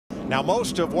Now,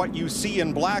 most of what you see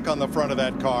in black on the front of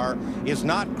that car is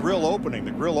not grill opening.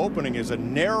 The grill opening is a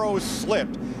narrow slit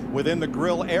within the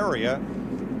grill area,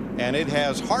 and it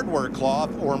has hardware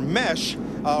cloth or mesh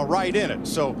right in it.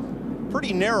 So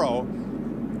pretty narrow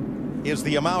is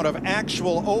the amount of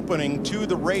actual opening to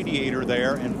the radiator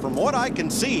there. And from what I can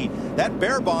see, that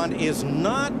bare bond is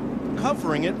not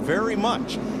covering it very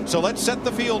much. So let's set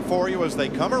the field for you as they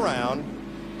come around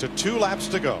to 2 laps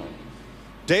to go.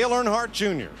 Dale Earnhardt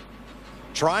Jr.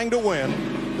 trying to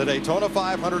win the Daytona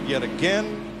 500 yet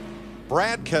again.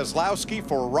 Brad Keselowski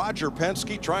for Roger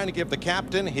Penske trying to give the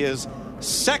captain his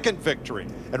 2nd victory.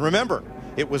 And remember,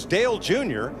 it was Dale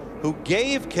Jr. who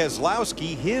gave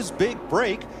Keselowski his big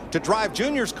break to drive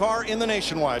Junior's car in the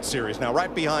Nationwide Series. Now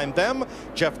right behind them,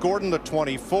 Jeff Gordon, the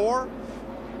 24.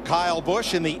 Kyle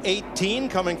Busch in the 18,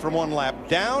 coming from 1 lap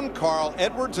down. Carl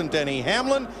Edwards and Denny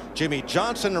Hamlin, Jimmy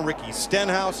Johnson and Ricky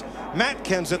Stenhouse, Matt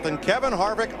Kenseth and Kevin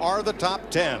Harvick are the top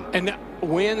 10. And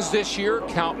wins this year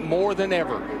count more than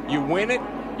ever. You win it,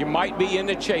 you might be in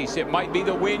the chase. It might be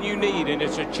the win you need, and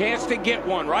it's a chance to get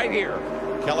one right here.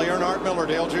 Kelly Earnhardt Miller,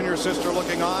 Dale Jr.'s sister,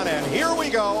 looking on, and here we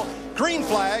go. Green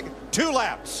flag, 2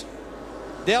 laps.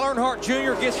 Dale Earnhardt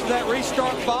Jr. gets to that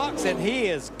restart box, and he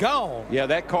is gone. Yeah,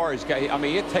 that car is, I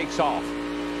mean, it takes off.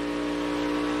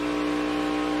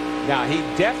 Now, he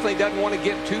definitely doesn't want to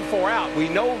get too far out. We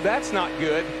know that's not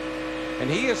good, and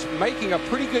he is making a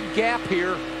pretty good gap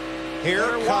here.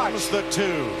 Here comes the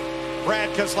 2.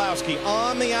 Brad Keselowski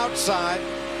on the outside.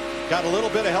 Got a little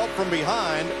bit of help from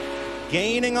behind.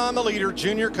 Gaining on the leader.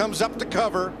 Junior comes up to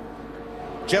cover.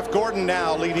 Jeff Gordon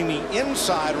now leading the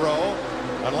inside row.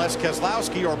 Unless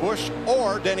Keselowski or Busch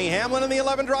or Denny Hamlin in the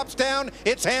 11 drops down,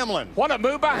 it's Hamlin. What a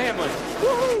move by Hamlin.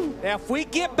 Woohoo! Now, if we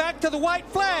get back to the white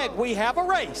flag, we have a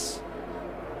race.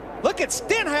 Look at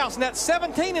Stenhouse in that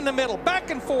 17 in the middle, back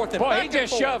and forth. And boy, he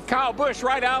just shoved Kyle Busch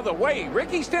right out of the way.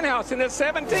 Ricky Stenhouse in the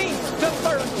 17 to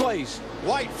 3rd place.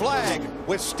 White flag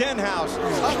with Stenhouse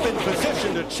up in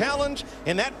position to challenge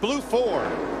in that blue Ford.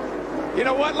 You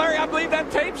know what, Larry? I believe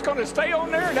that tape's going to stay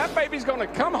on there, and that baby's going to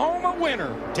come home a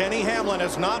winner. Denny Hamlin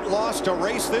has not lost a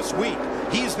race this week.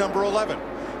 He's number 11.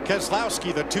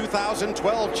 Keselowski, the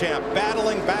 2012 champ,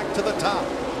 battling back to the top.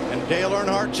 And Dale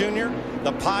Earnhardt Jr.,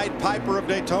 the Pied Piper of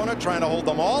Daytona, trying to hold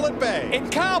them all at bay.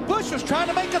 And Kyle Busch was trying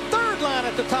to make a 3rd line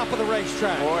at the top of the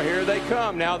racetrack. Boy, here they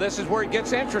come. Now, this is where it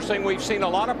gets interesting. We've seen a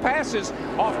lot of passes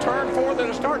off turn 4 to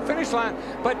the start-finish line,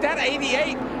 but that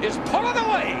 88 is pulling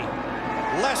away.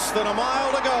 Less than a mile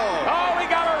to go. Oh, we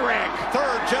got a wreck.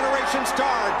 3rd generation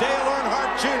star Dale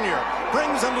Earnhardt Jr.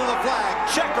 brings him to the flag.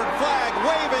 Checkered flag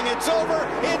waving. It's over.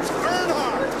 It's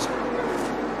Earnhardt.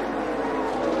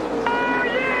 Oh,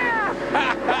 yeah.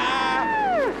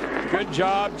 Good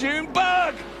job,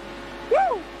 Junebug.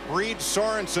 Woo. Reed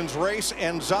Sorensen's race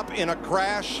ends up in a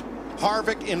crash.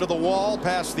 Harvick into the wall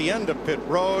past the end of pit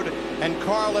road, and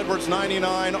Carl Edwards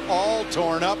 99 all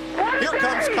torn up. Here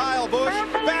comes Kyle Busch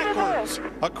backwards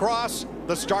across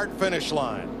the start-finish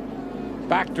line.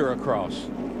 Backed her across.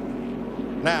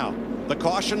 Now, the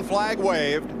caution flag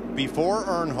waved before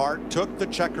Earnhardt took the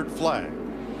checkered flag.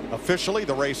 Officially,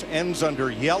 the race ends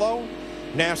under yellow.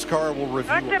 NASCAR will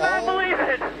review I cannot believe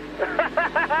it.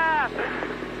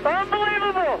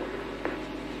 Unbelievable.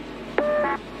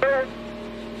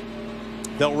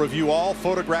 They'll review all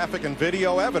photographic and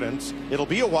video evidence. It'll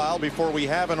be a while before we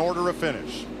have an order of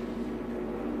finish.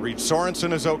 Reed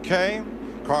Sorensen is okay.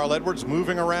 Carl Edwards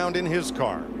moving around in his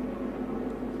car.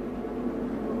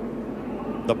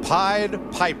 The Pied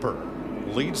Piper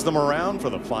leads them around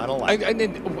for the final lap.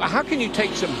 And how can you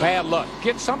take some bad luck?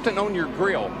 Get something on your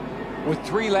grill with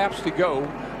 3 laps to go.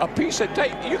 A piece of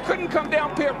tape. You couldn't come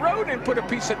down pit road and put a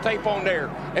piece of tape on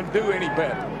there and do any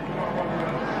better.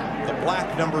 The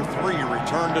black number 3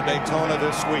 returned to Daytona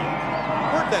this week.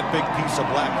 Where'd that big piece of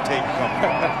black tape come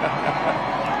from?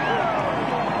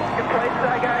 Good place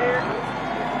that guy here.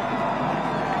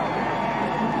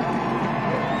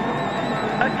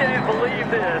 I can't believe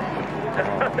this.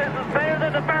 This is better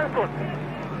than the first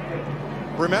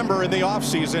one. Remember, in the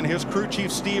offseason, his crew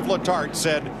chief Steve Letarte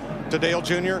said to Dale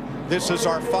Jr., "This is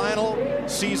our final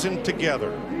season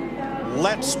together.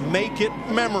 Let's make it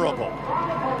memorable."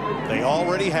 They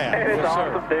already have. It's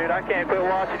awesome, dude. I can't quit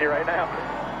watching you right now.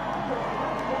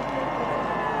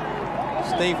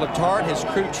 Steve Letarte, his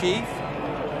crew chief.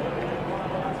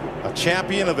 A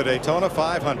champion of the Daytona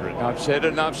 500. I've said it,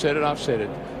 and I've said it, I've said it.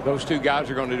 Those 2 guys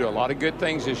are going to do a lot of good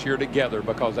things this year together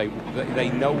because they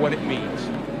know what it means.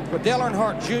 But Dale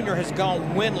Earnhardt Jr. has gone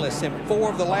winless in 4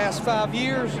 of the last 5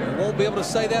 years. We won't be able to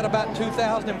say that about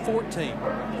 2014.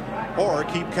 or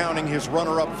keep counting his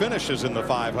runner-up finishes in the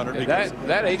 500 because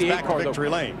that 88 back car, to victory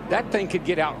lane. That thing could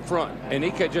get out front, and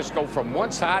he could just go from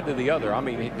one side to the other. I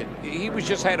mean, he was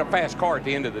just had a fast car at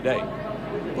the end of the day.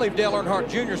 I believe Dale Earnhardt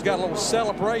Jr.'s got a little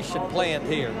celebration planned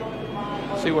here.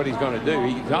 See what he's going to do.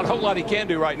 He's not a whole lot he can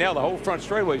do right now. The whole front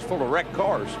straightaway is full of wrecked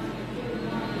cars.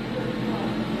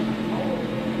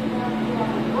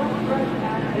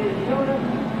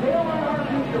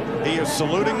 He is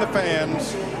saluting the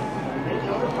fans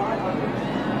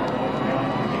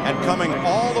and coming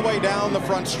all the way down the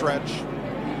front stretch,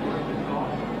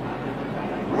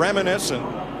 reminiscent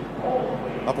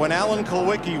of when Alan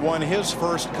Kulwicki won his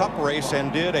first Cup race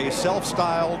and did a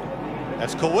self-styled,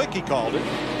 as Kulwicki called it,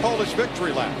 Polish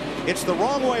victory lap. It's the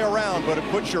wrong way around, but it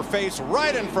puts your face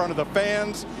right in front of the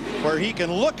fans where he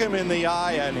can look them in the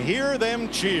eye and hear them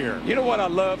cheer. You know what I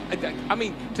love? I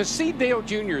mean, to see Dale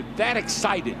Jr. that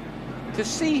excited, to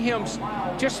see him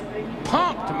just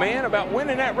pumped, man, about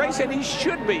winning that race, and he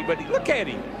should be, but look at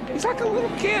him. He's like a little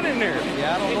kid in there.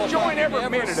 Yeah, I don't know enjoying if every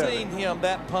I've minute ever of it. seen him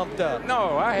that pumped up.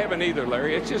 No, I haven't either,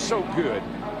 Larry. It's just so good.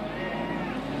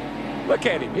 Look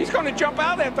at him. He's going to jump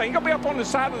out of that thing. He's going to be up on the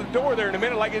side of the door there in a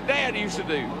minute like his dad used to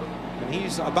do. And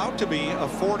he's about to be a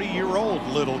 40-year-old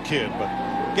little kid, but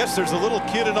I guess there's a little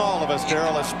kid in all of us,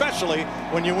 Darrell, especially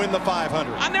when you win the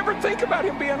 500. I never think about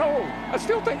him being old. I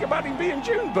still think about him being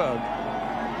Junebug.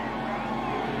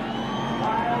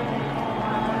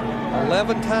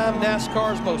 11-time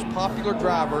NASCAR's most popular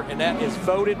driver, and that is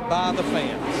voted by the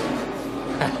fans.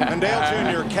 And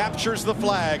Dale Jr. captures the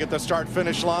flag at the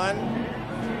start-finish line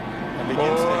and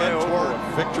begins to head toward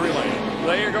victory lane.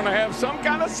 They are going to have some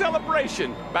kind of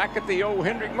celebration back at the old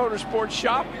Hendrick Motorsports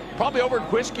shop, probably over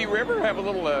at Whiskey River, have a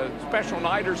little special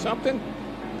night or something.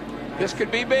 This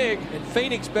could be big. And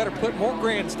Phoenix better put more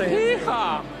grandstands.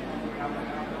 Yeehaw.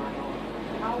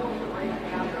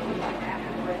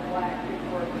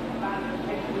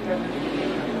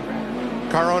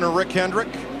 Car owner Rick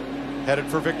Hendrick headed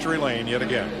for victory lane yet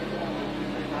again.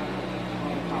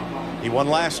 He won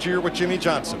last year with Jimmy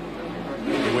Johnson.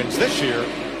 He wins this year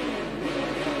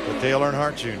with Dale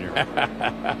Earnhardt Jr.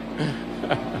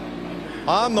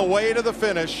 On the way to the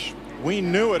finish, we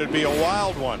knew it'd be a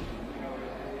wild one.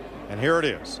 And here it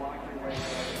is.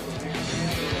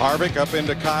 Harvick up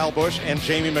into Kyle Busch and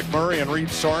Jamie McMurray and Reed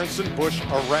Sorensen. Busch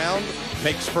around,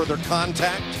 makes further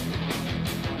contact.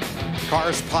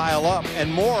 Cars pile up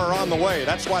and more are on the way.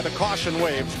 That's why the caution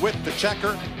waves with the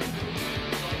checker.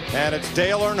 And it's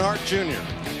Dale Earnhardt Jr.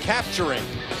 capturing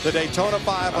the Daytona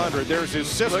 500. There's his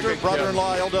sister,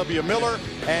 brother-in-law L.W. Miller,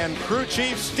 and crew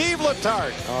chief Steve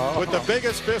Letarte with the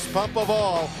biggest fist pump of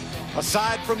all,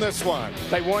 aside from this one.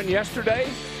 They won yesterday.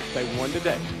 They won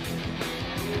today.